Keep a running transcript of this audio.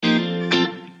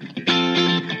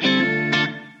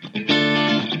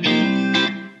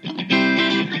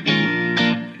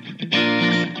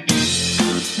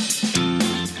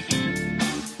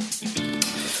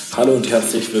Hallo und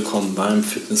herzlich willkommen beim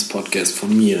Fitness-Podcast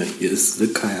von mir. Hier ist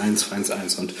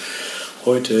Kai111 und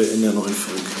heute in der neuen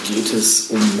Folge geht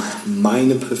es um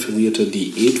meine präferierte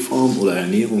Diätform oder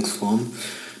Ernährungsform,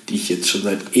 die ich jetzt schon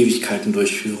seit Ewigkeiten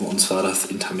durchführe, und zwar das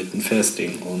Intermittent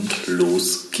Fasting. Und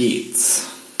los geht's!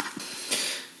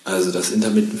 Also das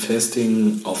Intermittent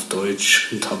Fasting, auf Deutsch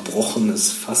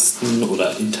unterbrochenes Fasten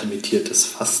oder intermittiertes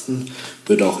Fasten,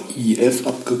 wird auch IF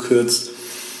abgekürzt.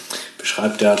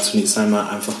 Beschreibt ja zunächst einmal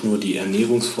einfach nur die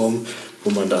Ernährungsform, wo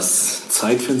man das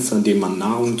Zeitfenster, in dem man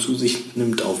Nahrung zu sich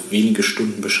nimmt, auf wenige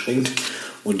Stunden beschränkt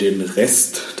und den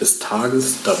Rest des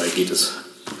Tages, dabei geht es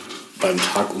beim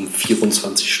Tag um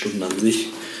 24 Stunden an sich,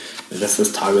 den Rest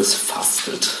des Tages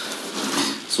fastet.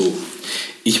 So,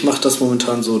 ich mache das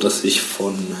momentan so, dass ich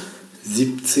von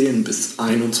 17 bis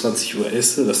 21 Uhr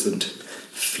esse, das sind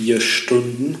 4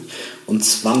 Stunden und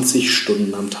 20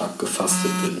 Stunden am Tag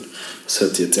gefastet bin. Das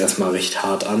hört sich jetzt erstmal recht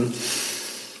hart an,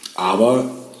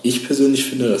 aber ich persönlich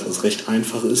finde, dass das recht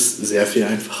einfach ist, sehr viel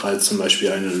einfacher als zum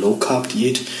Beispiel eine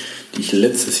Low-Carb-Diät, die ich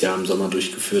letztes Jahr im Sommer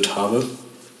durchgeführt habe,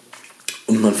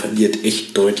 und man verliert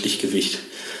echt deutlich Gewicht.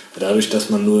 Dadurch, dass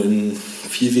man nur in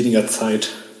viel weniger Zeit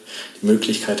die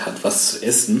Möglichkeit hat, was zu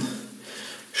essen,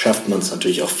 schafft man es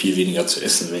natürlich auch viel weniger zu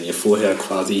essen. Wenn ihr vorher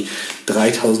quasi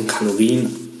 3000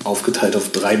 Kalorien aufgeteilt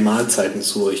auf 3 Mahlzeiten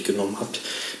zu euch genommen habt,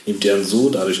 nehmt ihr dann so,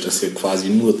 dadurch, dass ihr quasi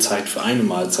nur Zeit für eine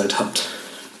Mahlzeit habt,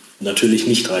 natürlich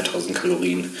nicht 3000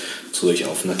 Kalorien zu euch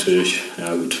auf. Natürlich,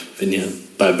 ja gut, wenn ihr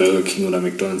bei Burger King oder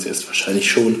McDonald's esst,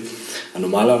 wahrscheinlich schon. Aber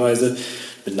normalerweise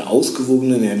mit einer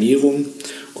ausgewogenen Ernährung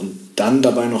und dann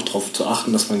dabei noch darauf zu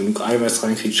achten, dass man genug Eiweiß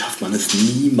reinkriegt, schafft man es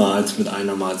niemals mit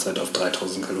einer Mahlzeit auf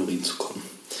 3000 Kalorien zu kommen.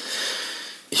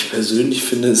 Ich persönlich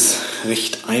finde es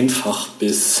recht einfach,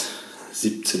 bis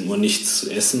 17 Uhr nichts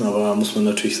zu essen, aber da muss man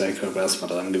natürlich seinen Körper erstmal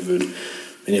dran gewöhnen.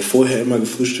 Wenn ihr vorher immer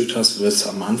gefrühstückt hast, wird es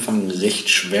am Anfang recht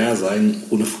schwer sein,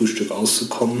 ohne Frühstück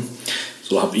auszukommen.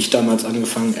 So habe ich damals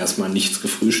angefangen, erstmal nichts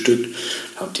gefrühstückt,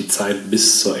 habe die Zeit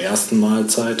bis zur ersten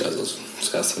Mahlzeit, also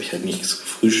zuerst habe ich halt nichts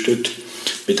gefrühstückt,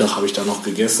 Mittag habe ich dann noch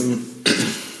gegessen.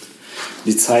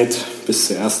 Die Zeit bis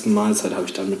zur ersten Mahlzeit habe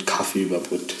ich dann mit Kaffee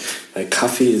überbrückt. Weil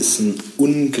Kaffee ist ein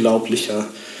unglaublicher,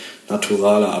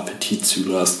 naturaler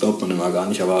Appetitzügler. Das glaubt man immer gar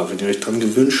nicht. Aber wenn ihr euch daran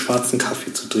gewöhnt, schwarzen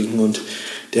Kaffee zu trinken und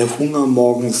der Hunger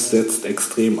morgens setzt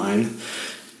extrem ein,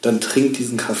 dann trinkt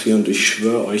diesen Kaffee und ich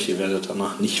schwöre euch, ihr werdet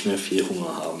danach nicht mehr viel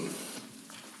Hunger haben.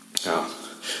 Ja,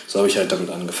 so habe ich halt damit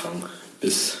angefangen.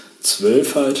 Bis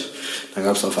 12 halt. Dann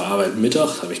gab es auf der Arbeit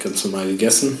Mittag, habe ich ganz normal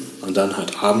gegessen. Und dann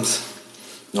halt abends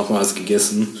nochmals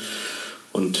gegessen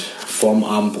und vorm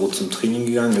Abendbrot zum Training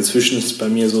gegangen. Inzwischen ist es bei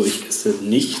mir so, ich esse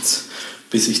nichts,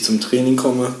 bis ich zum Training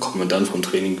komme dann vom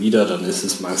Training wieder, dann ist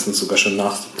es meistens sogar schon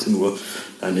nach 17 Uhr,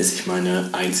 dann esse ich meine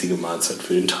einzige Mahlzeit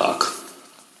für den Tag.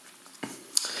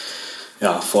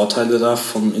 Ja, Vorteile da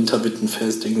vom Intermittent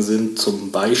Fasting sind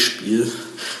zum Beispiel,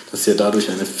 dass ihr dadurch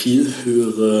eine viel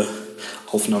höhere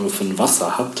Aufnahme von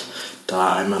Wasser habt,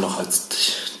 da einmal noch als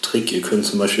Trick, ihr könnt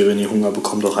zum Beispiel, wenn ihr Hunger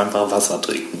bekommt, auch einfach Wasser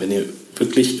trinken. Wenn ihr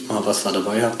wirklich immer Wasser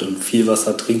dabei habt und viel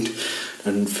Wasser trinkt,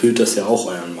 dann füllt das ja auch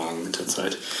euren Magen mit der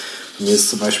Zeit. Bei mir ist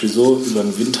zum Beispiel so, über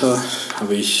den Winter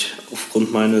habe ich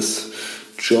aufgrund meines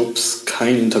Jobs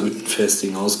kein Intermittent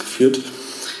Fasting ausgeführt.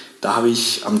 Da habe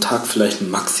ich am Tag vielleicht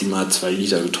maximal 2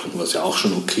 Liter getrunken, was ja auch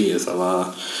schon okay ist,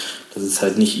 aber das ist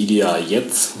halt nicht ideal.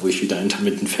 Jetzt, wo ich wieder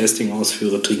Intermittent Fasting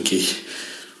ausführe, trinke ich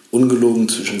ungelogen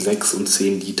zwischen 6 und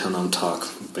 10 Litern am Tag,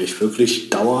 weil ich wirklich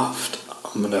dauerhaft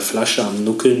an der Flasche am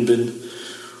Nuckeln bin,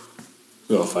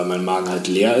 ja, weil mein Magen halt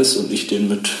leer ist und ich den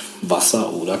mit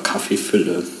Wasser oder Kaffee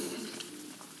fülle.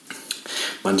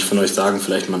 Manche von euch sagen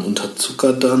vielleicht, man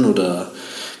unterzuckert dann oder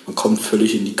man kommt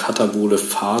völlig in die katabole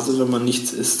Phase, wenn man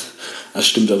nichts isst. Das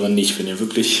stimmt aber nicht. Wenn ihr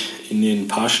wirklich in den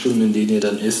paar Stunden, in denen ihr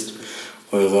dann isst,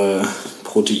 eure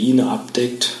Proteine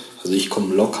abdeckt, also ich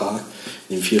komme locker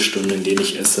in den 4 Stunden, in denen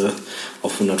ich esse,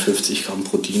 auf 150 Gramm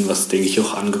Protein, was denke ich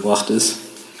auch angebracht ist.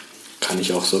 Kann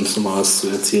ich auch sonst noch mal was zu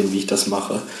erzählen, wie ich das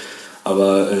mache.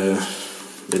 Aber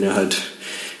wenn ihr halt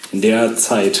in der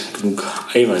Zeit genug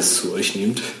Eiweiß zu euch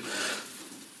nehmt,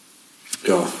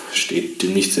 ja, steht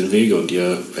dem nichts im Wege und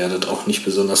ihr werdet auch nicht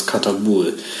besonders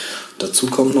katabol. Dazu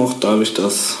kommt noch, dadurch,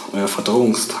 dass euer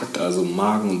Verdauungstrakt, also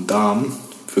Magen und Darm,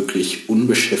 wirklich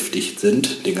unbeschäftigt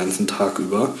sind den ganzen Tag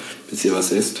über, bis ihr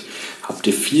was esst, habt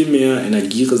ihr viel mehr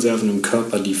Energiereserven im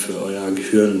Körper, die für euer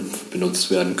Gehirn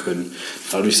benutzt werden können.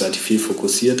 Dadurch seid ihr viel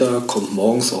fokussierter, kommt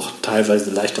morgens auch teilweise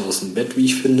leichter aus dem Bett, wie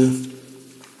ich finde.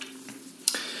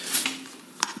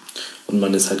 Und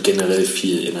man ist halt generell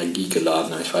viel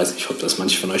energiegeladener. Ich weiß nicht, ob das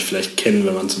manche von euch vielleicht kennen,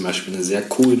 wenn man zum Beispiel eine sehr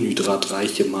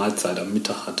kohlenhydratreiche Mahlzeit am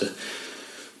Mittag hatte,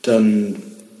 dann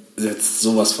setzt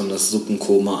sowas von das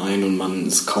Suppenkoma ein und man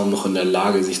ist kaum noch in der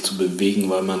Lage, sich zu bewegen,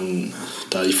 weil man,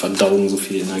 da die Verdauung so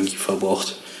viel Energie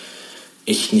verbraucht,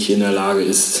 echt nicht in der Lage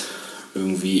ist,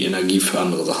 irgendwie Energie für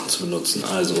andere Sachen zu benutzen.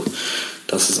 Also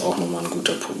das ist auch nochmal ein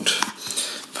guter Punkt.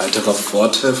 Weiterer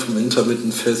Vorteil vom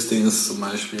Intermittent Fasting ist zum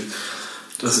Beispiel,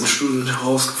 dass in Studien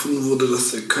herausgefunden wurde,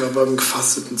 dass der Körper im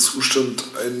gefasteten Zustand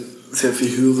ein sehr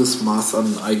viel höheres Maß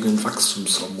an eigenen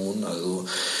Wachstumshormonen, also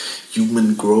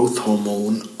Human Growth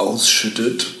Hormone,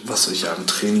 ausschüttet, was euch ja im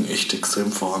Training echt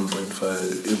extrem voranbringt, weil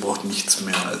ihr braucht nichts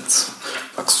mehr als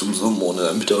Wachstumshormone,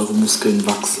 damit eure Muskeln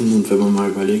wachsen. Und wenn man mal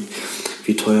überlegt,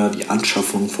 wie teuer die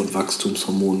Anschaffung von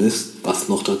Wachstumshormonen ist, was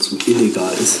noch dazu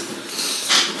illegal ist,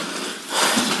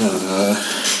 ja,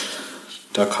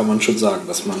 da kann man schon sagen,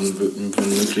 dass man,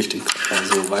 wenn möglich, den Körper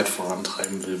so weit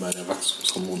vorantreiben will bei der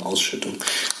Wachstumshormonausschüttung,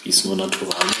 wie es nur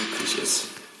natural möglich ist.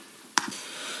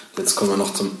 Jetzt kommen wir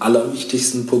noch zum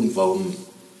allerwichtigsten Punkt, warum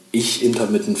ich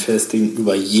Intermittent Fasting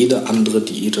über jede andere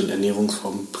Diät- und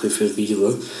Ernährungsform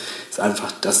präferiere, ist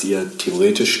einfach, dass ihr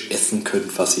theoretisch essen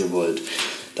könnt, was ihr wollt.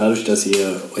 Dadurch, dass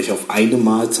ihr euch auf eine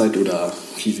Mahlzeit oder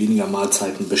viel weniger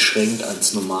Mahlzeiten beschränkt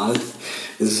als normal,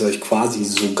 ist es euch quasi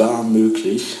sogar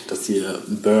möglich, dass ihr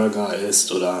einen Burger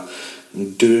esst oder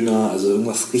einen Döner, also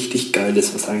irgendwas richtig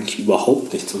Geiles, was eigentlich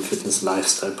überhaupt nicht zum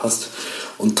Fitness-Lifestyle passt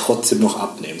und trotzdem noch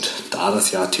abnehmt, da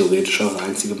das ja theoretisch eure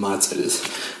einzige Mahlzeit ist.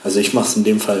 Also ich mache es in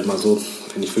dem Fall immer so,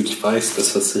 wenn ich wirklich weiß,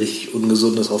 dass was richtig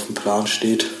Ungesundes auf dem Plan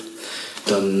steht,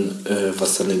 dann,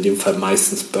 was dann in dem Fall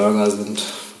meistens Burger sind,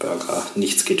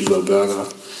 nichts geht über Burger,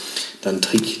 dann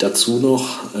trinke ich dazu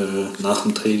noch nach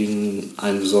dem Training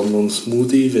einen besonderen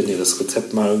Smoothie, wenn ihr das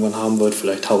Rezept mal irgendwann haben wollt,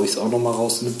 vielleicht haue ich es auch noch mal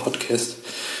raus in den Podcast.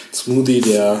 Smoothie,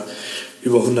 der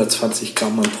über 120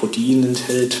 Gramm an Protein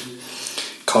enthält,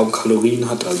 kaum Kalorien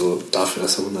hat, also dafür,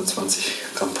 dass er 120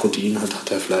 Gramm Protein hat,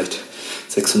 hat er vielleicht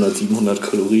 600, 700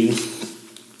 Kalorien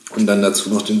und dann dazu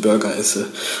noch den Burger esse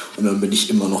und dann bin ich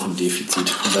immer noch im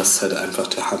Defizit. Und das ist halt einfach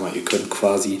der Hammer. Ihr könnt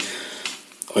quasi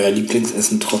euer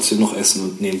Lieblingsessen trotzdem noch essen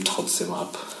und nehmt trotzdem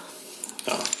ab.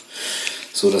 Ja.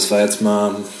 So, das war jetzt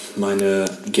mal meine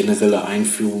generelle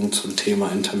Einführung zum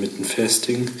Thema Intermittent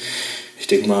Fasting. Ich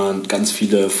denke mal, ganz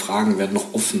viele Fragen werden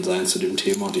noch offen sein zu dem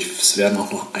Thema und es werden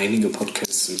auch noch einige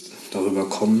Podcasts darüber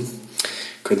kommen.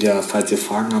 Könnt ihr, falls ihr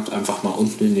Fragen habt, einfach mal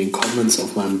unten in den Comments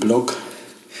auf meinem Blog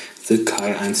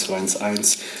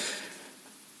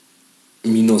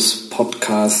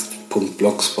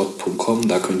thekai121-podcast.blogspot.com,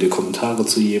 da könnt ihr Kommentare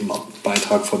zu jedem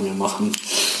Beitrag von mir machen.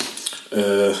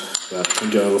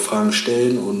 Könnt ihr eure Fragen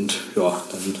stellen und ja,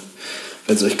 dann,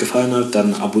 wenn es euch gefallen hat,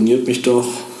 dann abonniert mich doch.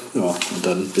 Ja, und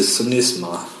dann bis zum nächsten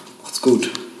Mal. Macht's gut.